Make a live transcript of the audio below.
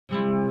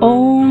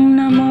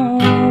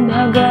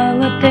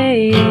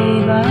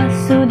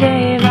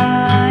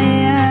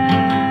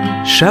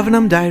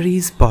Shravanam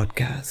Diaries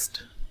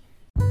podcast.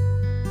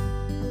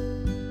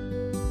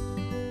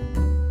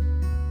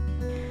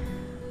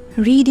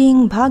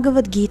 Reading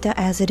Bhagavad Gita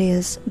as it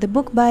is, the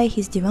book by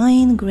His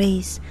Divine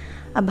Grace,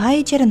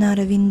 Abhay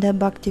Charanaravinda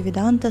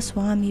Bhaktivedanta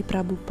Swami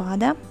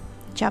Prabhupada,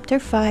 Chapter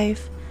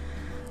 5,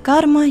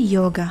 Karma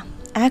Yoga,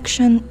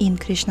 Action in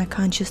Krishna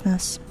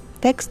Consciousness,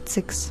 Text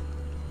 6.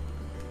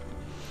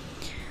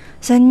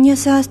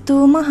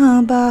 Sanyasastu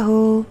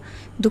mahabaho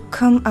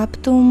dukkham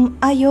aptum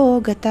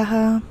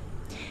ayogataha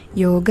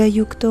yoga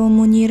yukto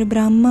munir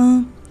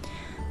brahma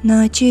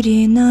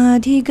nachirena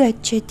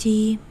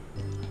adhigacchati.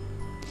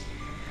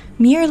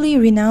 Merely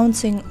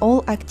renouncing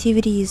all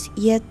activities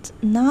yet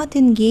not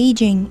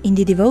engaging in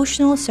the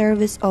devotional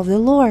service of the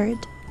Lord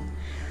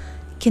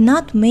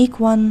cannot make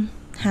one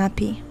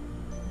happy.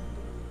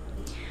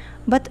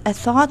 But a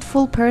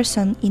thoughtful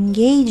person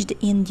engaged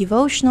in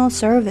devotional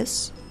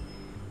service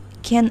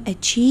can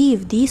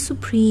achieve the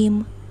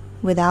supreme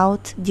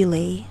without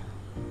delay.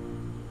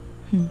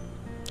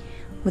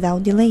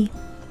 Without delay.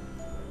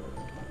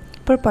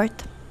 Purport.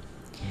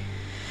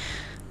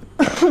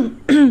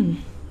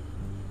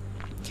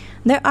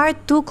 There are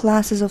two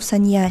classes of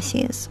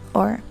sannyasis,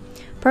 or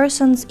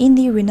persons in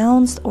the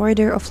renounced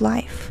order of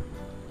life.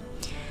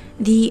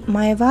 The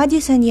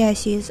Mayavadi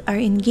sannyasis are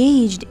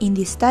engaged in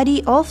the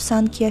study of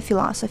Sankhya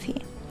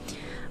philosophy,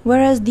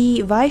 whereas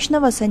the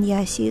Vaishnava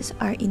sannyasis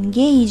are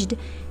engaged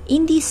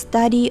in the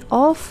study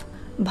of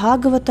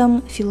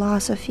Bhagavatam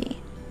philosophy,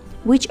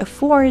 which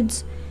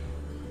affords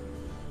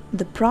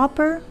the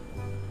proper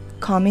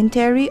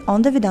commentary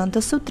on the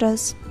Vedanta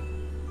Sutras.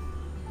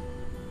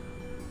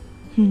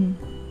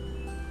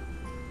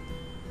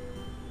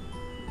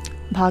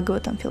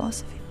 Bhagavatam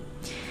philosophy.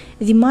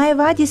 The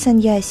Mayavadi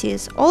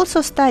sannyasis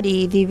also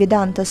study the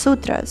Vedanta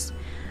Sutras,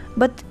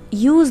 but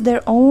use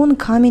their own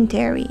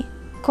commentary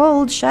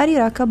called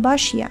Shariraka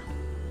Bhashya,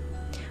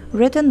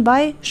 written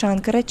by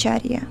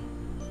Shankaracharya.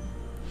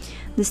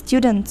 The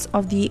students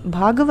of the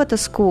Bhagavata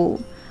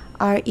school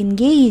are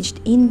engaged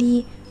in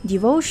the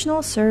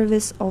devotional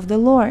service of the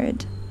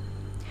Lord,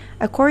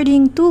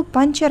 according to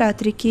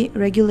Pancharatriki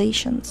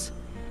regulations,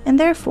 and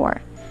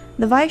therefore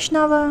the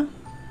Vaishnava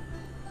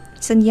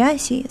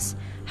sannyasis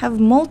have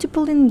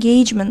multiple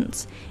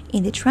engagements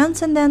in the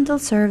transcendental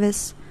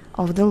service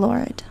of the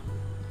Lord.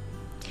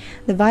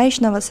 The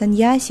Vaishnava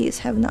sannyasis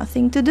have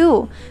nothing to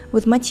do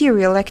with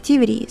material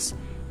activities,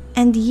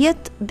 and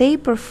yet they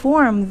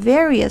perform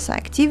various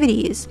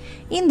activities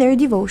in their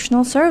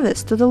devotional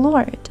service to the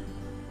Lord.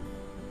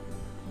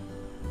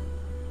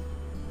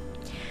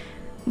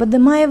 But the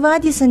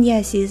Mayavadi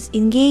sannyasis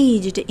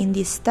engaged in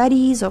the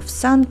studies of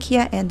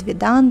Sankhya and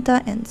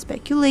Vedanta and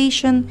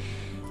speculation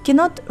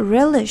cannot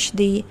relish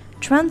the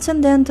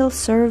transcendental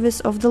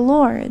service of the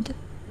Lord,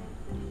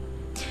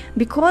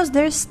 because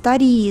their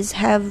studies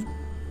have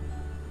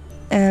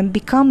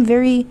become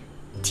very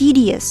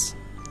tedious.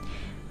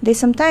 They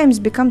sometimes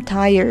become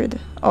tired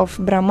of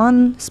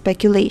Brahman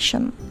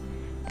speculation,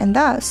 and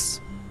thus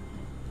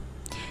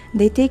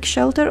they take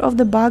shelter of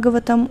the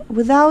Bhagavatam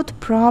without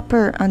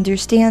proper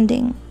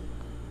understanding.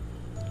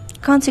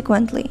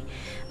 Consequently,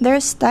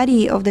 their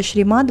study of the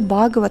Srimad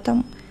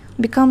Bhagavatam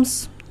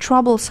becomes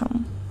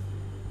troublesome.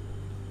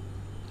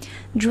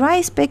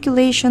 Dry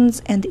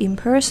speculations and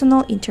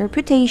impersonal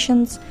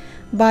interpretations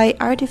by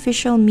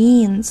artificial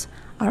means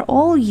are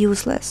all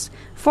useless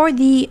for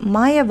the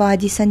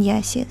Mayavadi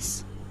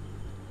sannyasis.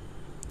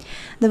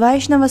 The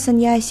Vaishnava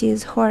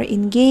sannyasis who are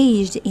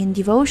engaged in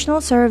devotional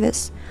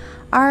service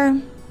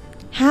are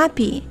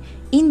happy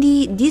in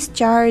the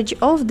discharge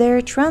of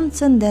their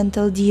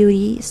transcendental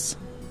duties.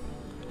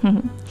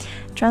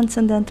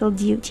 Transcendental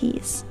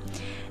duties.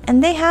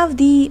 And they have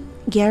the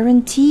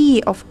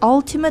guarantee of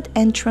ultimate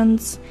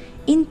entrance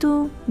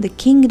into the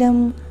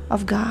kingdom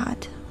of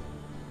God.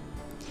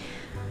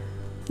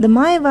 The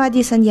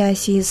Mayavadi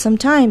sannyasis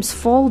sometimes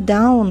fall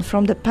down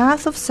from the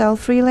path of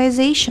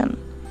self-realization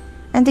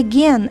and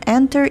again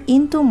enter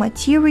into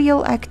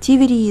material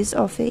activities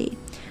of a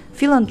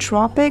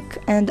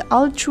philanthropic and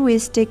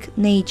altruistic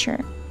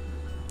nature,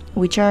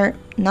 which are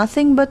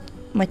nothing but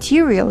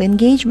material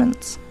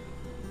engagements.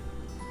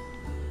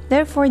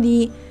 Therefore,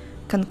 the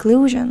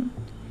conclusion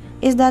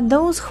is that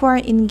those who are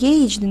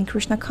engaged in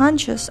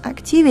Krishna-conscious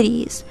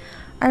activities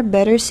are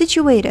better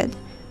situated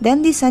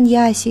than the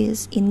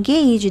sannyasis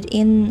engaged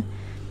in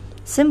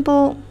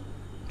simple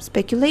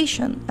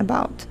speculation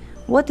about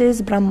what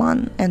is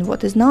Brahman and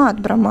what is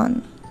not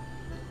Brahman,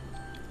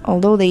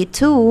 although they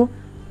too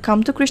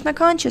come to Krishna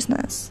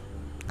consciousness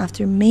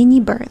after many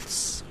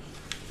births.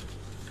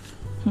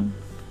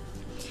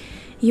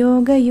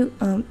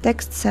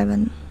 Text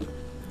 7.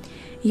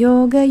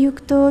 Yoga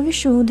yukto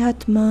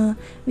vishuddhatma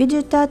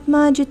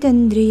vijitatma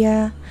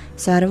jitendriya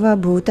sarva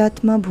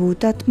bhutatma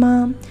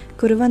bhutatma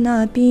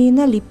kurvanapi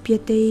na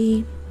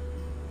lipyate.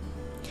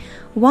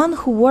 One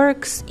who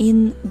works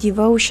in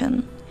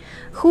devotion,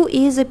 who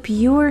is a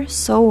pure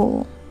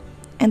soul,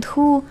 and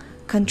who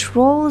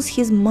controls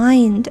his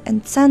mind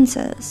and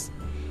senses,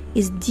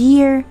 is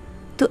dear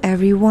to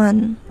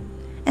everyone,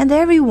 and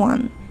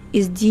everyone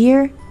is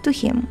dear to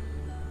him.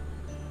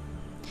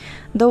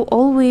 though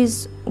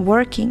always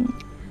working,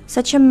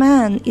 such a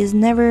man is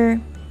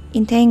never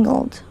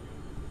entangled.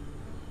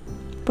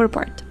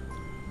 Purport.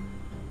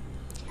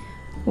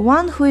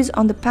 One who is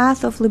on the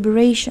path of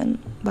liberation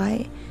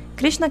by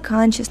Krishna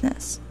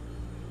consciousness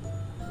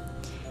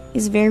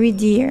is very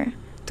dear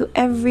to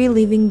every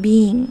living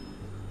being,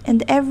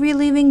 and every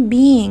living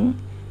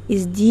being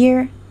is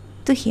dear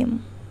to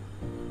him.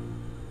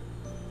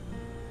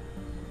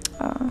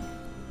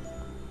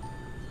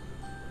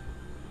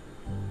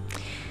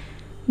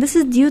 This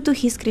is due to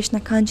his Krishna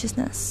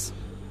consciousness.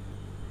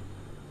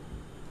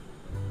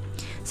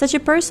 Such a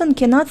person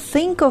cannot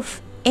think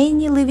of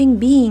any living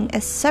being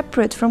as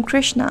separate from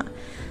Krishna,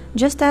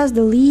 just as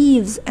the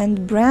leaves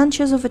and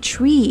branches of a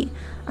tree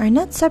are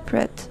not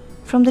separate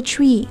from the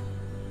tree.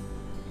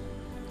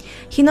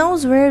 He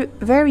knows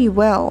very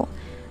well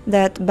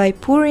that by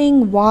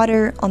pouring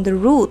water on the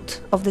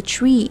root of the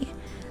tree,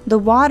 the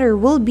water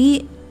will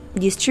be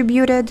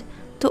distributed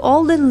to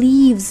all the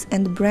leaves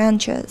and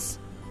branches.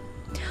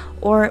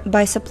 Or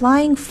by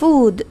supplying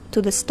food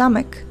to the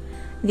stomach,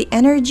 the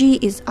energy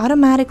is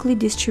automatically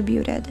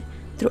distributed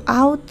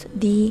throughout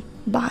the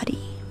body.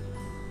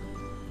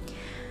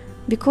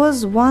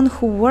 Because one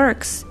who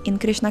works in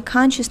Krishna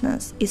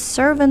consciousness is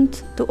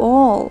servant to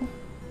all,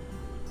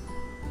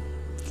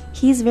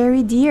 he is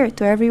very dear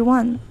to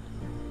everyone.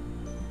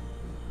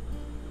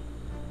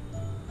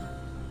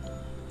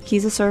 He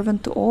is a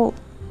servant to all.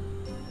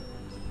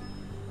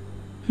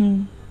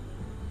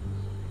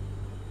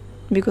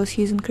 Because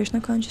he is in Krishna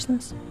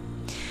consciousness.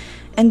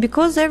 And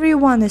because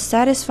everyone is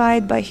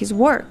satisfied by his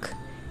work,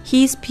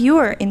 he is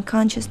pure in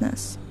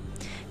consciousness.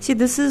 See,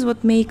 this is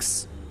what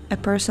makes a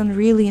person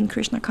really in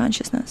Krishna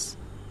consciousness.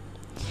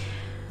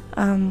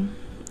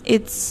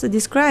 It's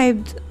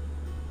described,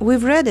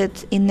 we've read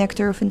it in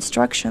Nectar of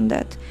Instruction,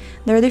 that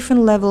there are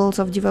different levels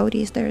of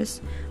devotees.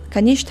 There's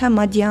Kanishta,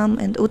 Madhyam,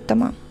 and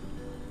Uttama.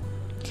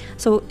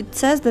 So it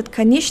says that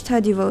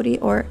Kanishta devotee,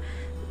 or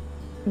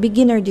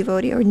beginner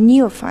devotee, or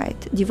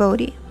neophyte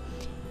devotee,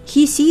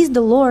 he sees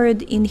the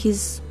Lord in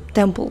his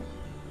temple.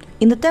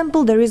 In the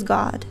temple there is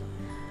God,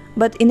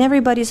 but in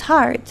everybody's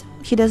heart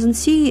he doesn't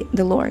see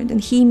the Lord, and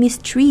he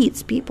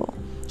mistreats people,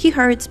 he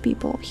hurts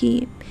people,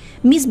 he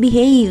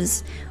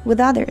misbehaves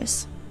with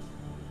others,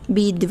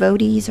 be it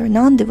devotees or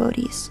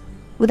non-devotees,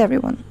 with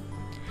everyone.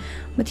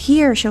 But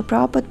here Srila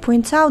Prabhupada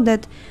points out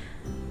that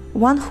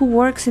one who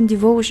works in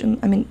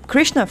devotion,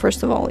 Krishna,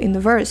 first of all, in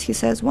the verse, he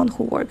says, one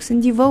who works in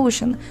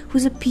devotion,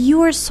 who's a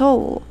pure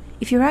soul.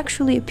 If you're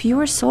actually a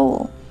pure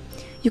soul,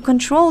 you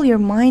control your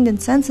mind and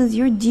senses,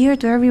 you're dear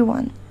to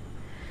everyone.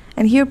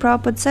 And here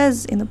Prabhupada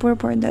says in the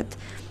purport that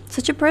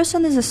such a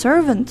person is a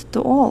servant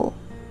to all.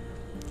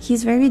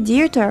 He's very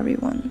dear to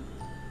everyone.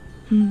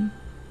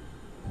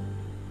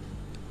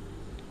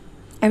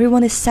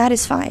 Everyone is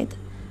satisfied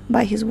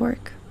by his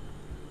work.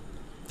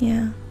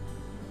 Yeah.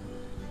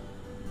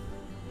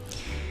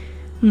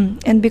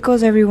 And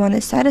because everyone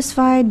is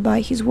satisfied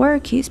by his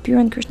work, he is pure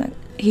in Krishna.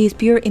 He is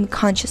pure in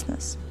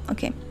consciousness.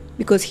 Okay,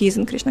 because he is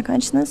in Krishna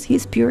consciousness, he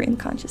is pure in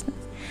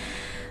consciousness.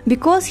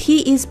 Because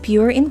he is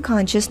pure in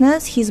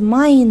consciousness, his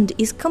mind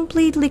is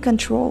completely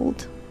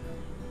controlled.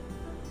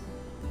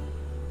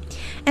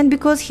 And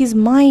because his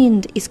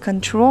mind is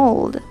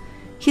controlled,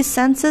 his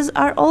senses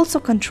are also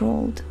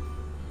controlled.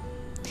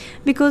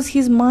 Because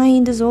his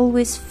mind is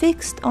always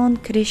fixed on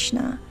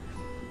Krishna,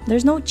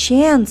 there's no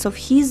chance of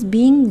his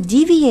being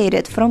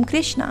deviated from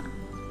Krishna.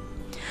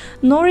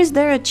 Nor is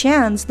there a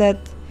chance that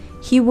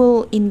he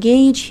will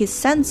engage his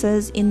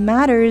senses in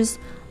matters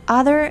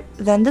other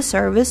than the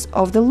service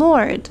of the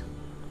Lord.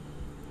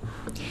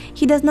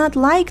 He does not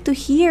like to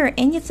hear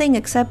anything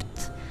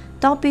except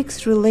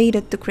topics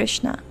related to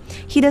Krishna.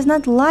 He does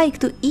not like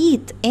to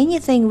eat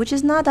anything which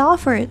is not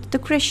offered to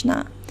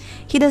Krishna.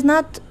 He does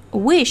not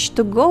wish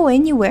to go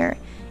anywhere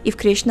if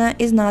Krishna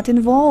is not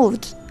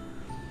involved.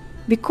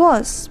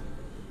 Because,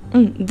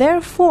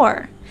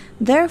 therefore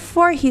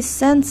his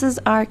senses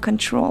are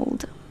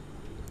controlled.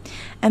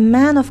 A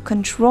man of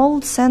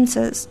controlled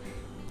senses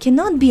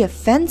cannot be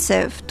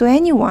offensive to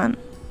anyone.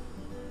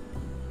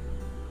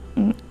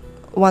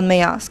 One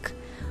may ask,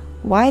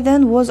 why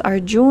then was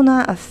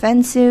Arjuna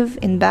offensive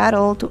in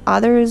battle to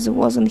others?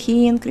 Wasn't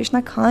he in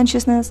Krishna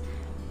consciousness?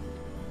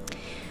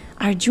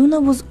 Arjuna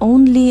was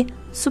only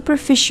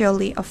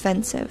superficially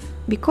offensive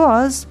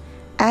because,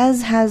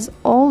 as has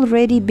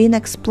already been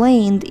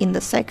explained in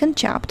the second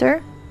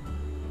chapter,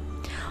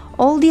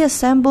 all the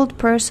assembled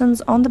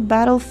persons on the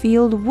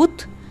battlefield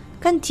would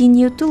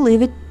continue to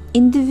live it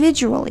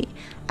individually,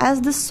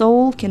 as the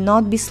soul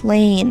cannot be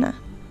slain.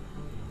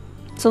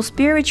 So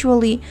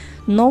spiritually,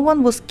 no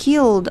one was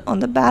killed on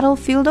the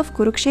battlefield of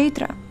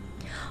Kurukshetra.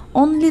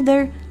 Only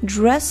their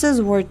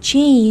dresses were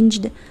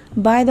changed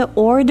by the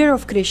order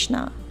of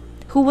Krishna,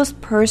 who was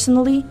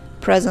personally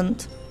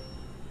present.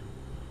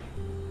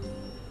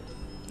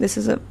 This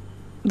is a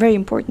very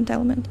important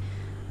element.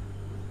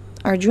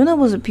 Arjuna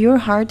was a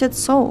pure-hearted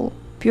soul.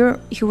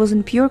 He was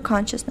in pure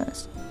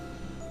consciousness.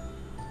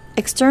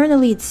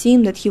 Externally, it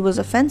seemed that he was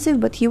offensive,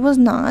 but he was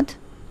not,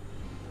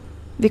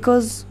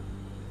 because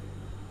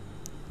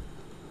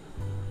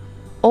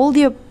all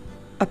the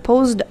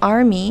opposed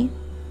army,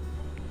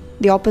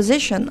 the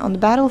opposition on the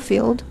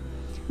battlefield,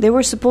 they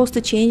were supposed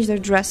to change their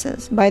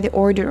dresses by the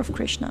order of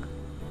Krishna.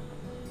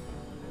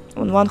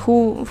 And one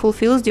who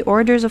fulfills the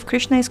orders of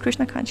Krishna is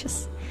Krishna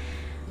conscious.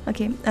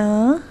 Okay,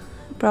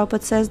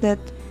 Prabhupada says that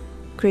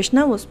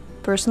Krishna was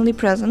personally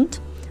present.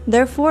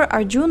 Therefore,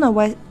 Arjuna,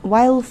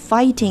 while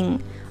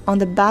fighting on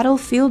the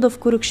battlefield of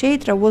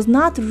Kurukshetra, was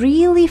not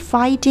really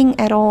fighting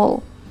at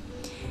all.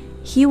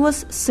 He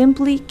was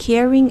simply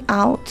carrying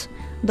out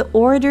the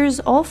orders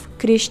of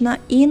Krishna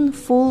in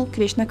full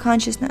Krishna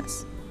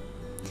consciousness.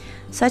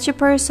 Such a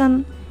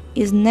person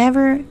is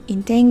never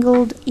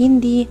entangled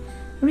in the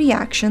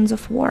reactions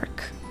of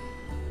work.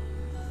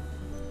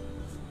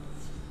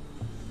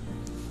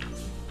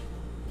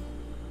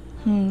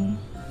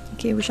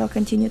 Okay, we shall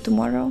continue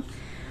tomorrow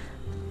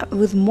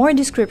with more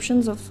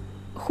descriptions of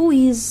who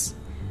is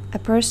a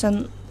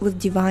person with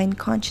divine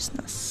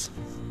consciousness.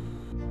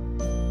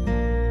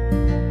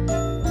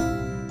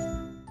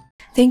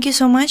 Thank you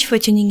so much for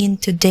tuning in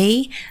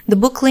today. The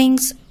book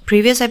links,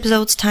 previous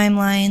episodes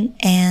timeline,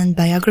 and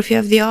biography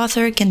of the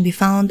author can be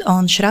found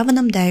on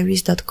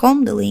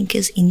shravanamdiaries.com. The link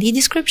is in the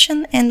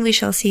description, and we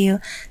shall see you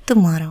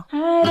tomorrow.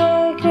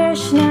 Hare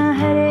Krishna,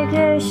 Hare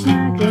Krishna.